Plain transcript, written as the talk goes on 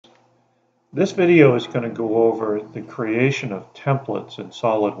This video is going to go over the creation of templates in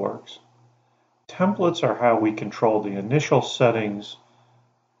Solidworks. Templates are how we control the initial settings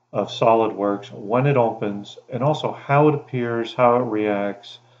of Solidworks when it opens, and also how it appears, how it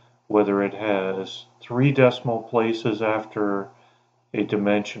reacts, whether it has 3 decimal places after a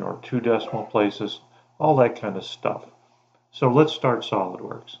dimension or 2 decimal places, all that kind of stuff. So let's start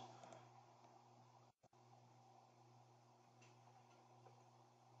Solidworks.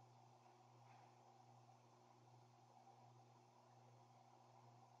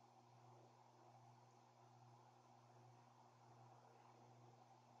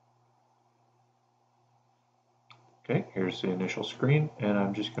 Okay, here's the initial screen, and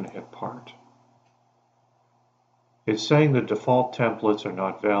I'm just going to hit Part. It's saying the default templates are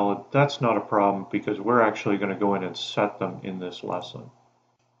not valid. That's not a problem because we're actually going to go in and set them in this lesson.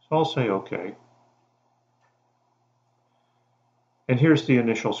 So I'll say OK. And here's the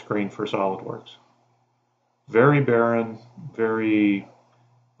initial screen for SolidWorks. Very barren, very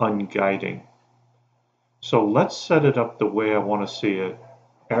unguiding. So let's set it up the way I want to see it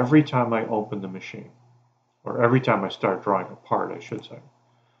every time I open the machine, or every time I start drawing a part, I should say.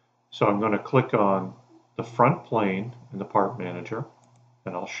 So I'm going to click on the front plane in the Part Manager,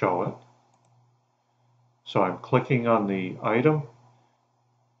 and I'll show it. So I'm clicking on the item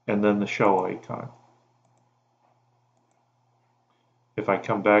and then the show icon. If I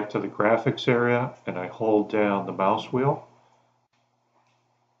come back to the graphics area and I hold down the mouse wheel,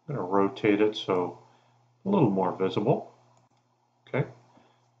 I'm going to rotate it so a little more visible. Okay.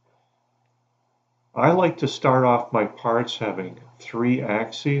 I like to start off my parts having 3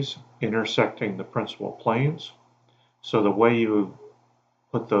 axes intersecting the principal planes. So the way you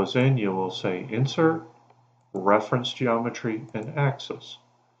put those in, you will say Insert, Reference Geometry, and Axis.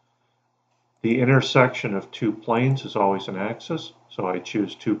 The intersection of 2 planes is always an axis, so I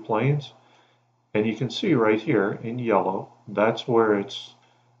choose 2 planes. And you can see right here in yellow, that's where it's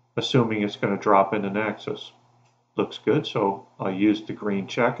assuming it's going to drop in an axis. Looks good, so I'll use the green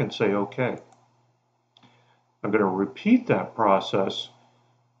check and say OK. I'm going to repeat that process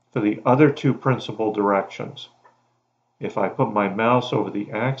for the other 2 principal directions. If I put my mouse over the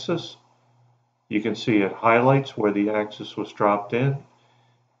axis, you can see it highlights where the axis was dropped in,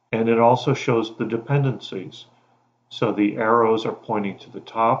 and it also shows the dependencies. So the arrows are pointing to the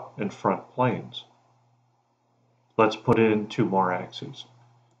top and front planes. Let's put in 2 more axes.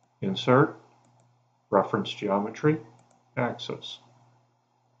 Insert, Reference Geometry, Axis.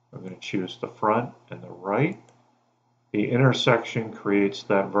 I'm going to choose the front and the right. The intersection creates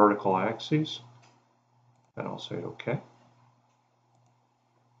that vertical axis, and I'll say OK.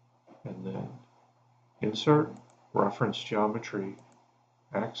 And then Insert, Reference Geometry,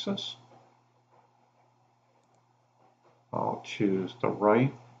 Axis. I'll choose the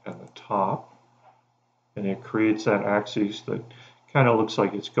right and the top, and it creates that axis that kind of looks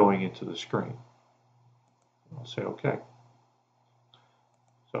like it's going into the screen. I'll say OK.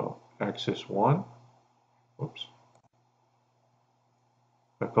 So axis 1, whoops.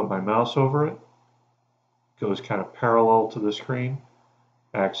 If I put my mouse over it, it goes kind of parallel to the screen.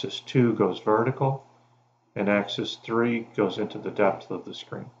 Axis 2 goes vertical, and axis 3 goes into the depth of the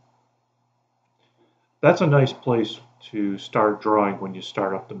screen. That's a nice place to start drawing when you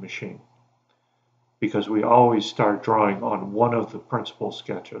start up the machine, because we always start drawing on one of the principal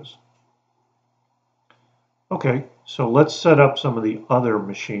sketches. Okay, so let's set up some of the other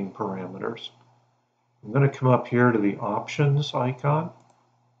machine parameters. I'm going to come up here to the Options icon,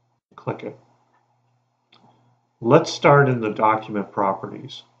 click it. Let's start in the document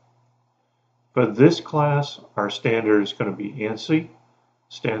properties. For this class, our standard is going to be ANSI,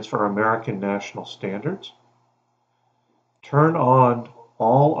 stands for American National Standards. Turn on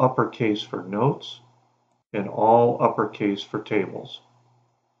all uppercase for notes and all uppercase for tables.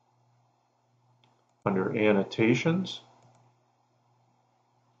 Under annotations,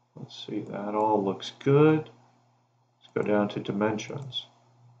 let's see, that all looks good. Let's go down to dimensions.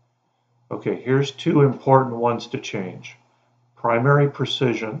 Okay, here's 2 important ones to change. Primary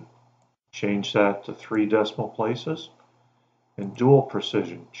precision, change that to 3 decimal places. And dual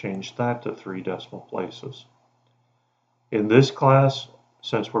precision, change that to 3 decimal places. In this class,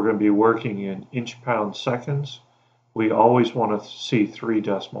 since we're going to be working in inch-pound seconds, we always want to see 3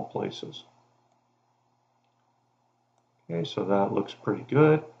 decimal places. Okay, so that looks pretty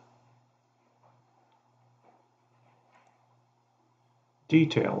good.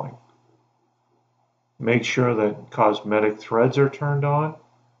 Detailing. Make sure that cosmetic threads are turned on.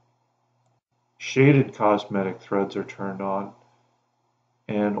 Shaded cosmetic threads are turned on.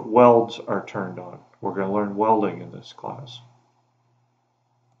 And welds are turned on. We're going to learn welding in this class.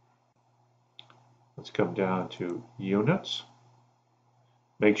 Let's come down to units.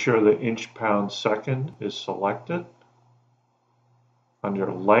 Make sure the inch, pound, second is selected.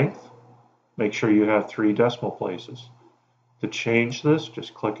 Under length, make sure you have 3 decimal places. To change this,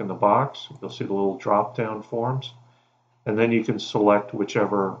 just click in the box. You'll see the little drop-down forms. And then you can select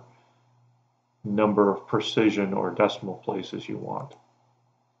whichever number of precision or decimal places you want.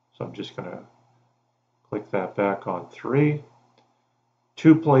 So I'm just going to click that back on 3.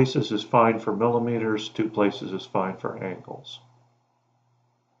 2 places is fine for millimeters, 2 places is fine for angles.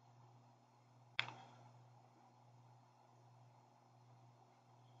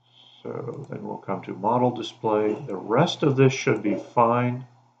 So then we'll come to model display. The rest of this should be fine.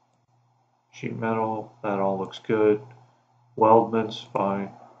 Sheet metal, that all looks good. Weldments, fine.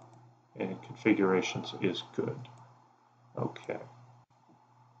 And configurations is good. Okay.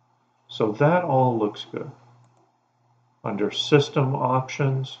 So that all looks good. Under system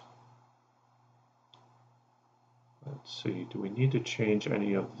options, let's see, do we need to change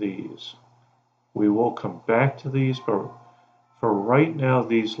any of these? We will come back to these, but for right now,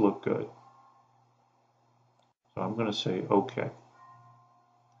 these look good. So I'm going to say OK.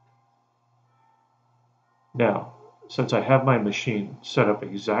 Now, since I have my machine set up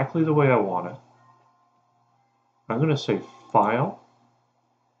exactly the way I want it, I'm going to say File,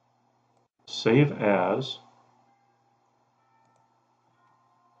 Save As,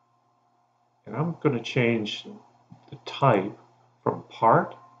 and I'm going to change the type from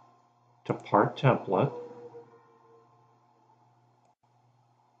part to part template.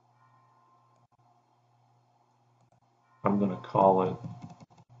 I'm going to call it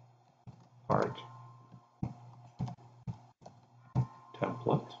part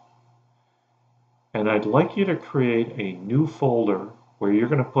template. And I'd like you to create a new folder where you're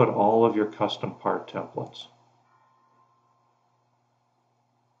going to put all of your custom part templates.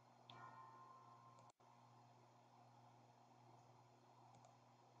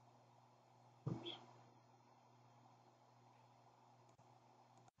 Oops.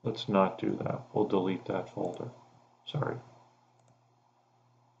 Let's not do that. We'll delete that folder. Sorry.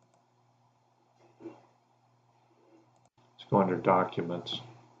 Let's go under Documents.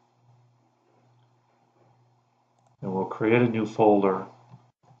 And we'll create a new folder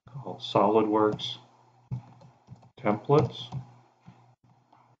called Solidworks Templates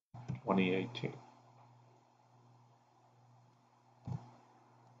 2018.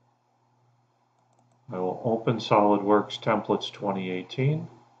 I will open SolidWorks Templates 2018,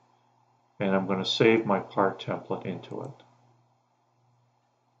 and I'm going to save my part template into it.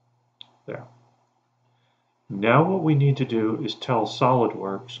 There. Now what we need to do is tell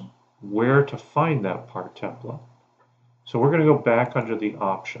SolidWorks where to find that part template. So we're going to go back under the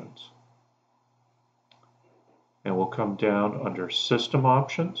options, and we'll come down under System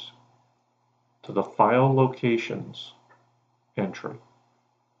Options to the File Locations entry.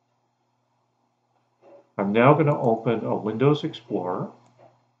 I'm now going to open a Windows Explorer.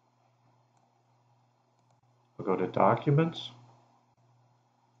 I'll go to Documents,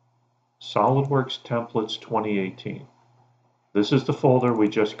 SolidWorks Templates 2018. This is the folder we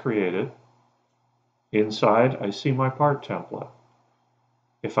just created. Inside, I see my part template.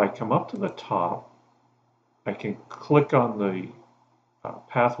 If I come up to the top, I can click on the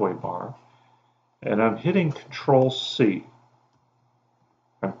pathway bar, and I'm hitting Control-C.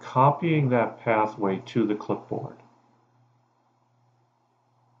 I'm copying that pathway to the clipboard.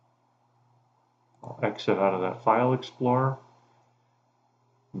 I'll exit out of that File Explorer.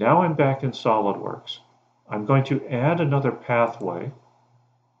 Now I'm back in SolidWorks. I'm going to add another pathway.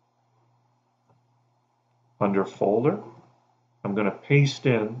 Under Folder, I'm going to paste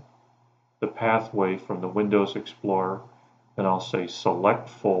in the pathway from the Windows Explorer, and I'll say Select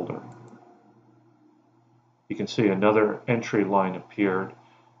Folder. You can see another entry line appeared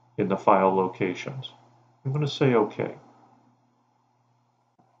in the file locations. I'm going to say OK.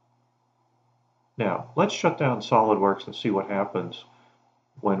 Now, let's shut down SolidWorks and see what happens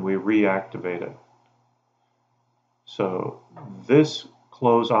when we reactivate it. So this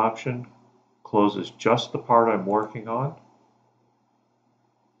close option closes just the part I'm working on.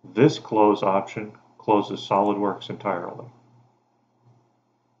 This close option closes SolidWorks entirely.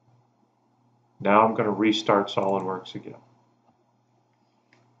 Now I'm going to restart SolidWorks again.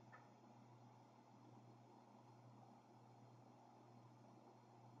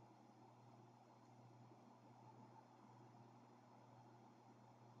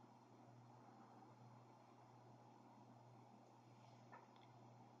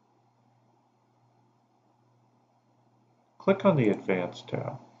 Click on the Advanced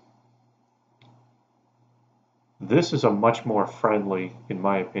tab. This is a much more friendly, in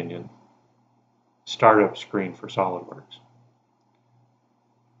my opinion, startup screen for Solidworks.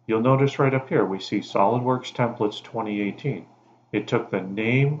 You'll notice right up here we see SolidWorks Templates 2018. It took the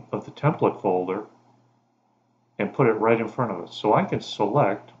name of the template folder and put it right in front of us. So I can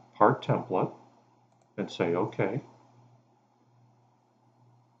select Part Template and say OK.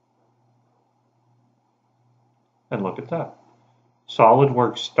 And look at that.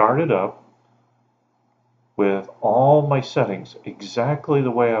 SolidWorks started up with all my settings exactly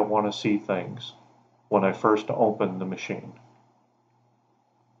the way I want to see things when I first open the machine.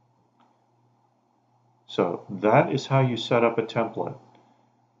 So that is how you set up a template.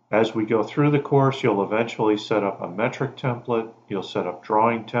 As we go through the course, you'll eventually set up a metric template, you'll set up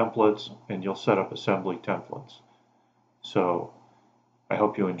drawing templates, and you'll set up assembly templates. So I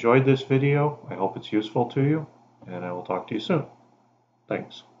hope you enjoyed this video. I hope it's useful to you, and I will talk to you soon.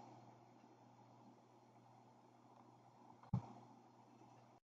 Thanks.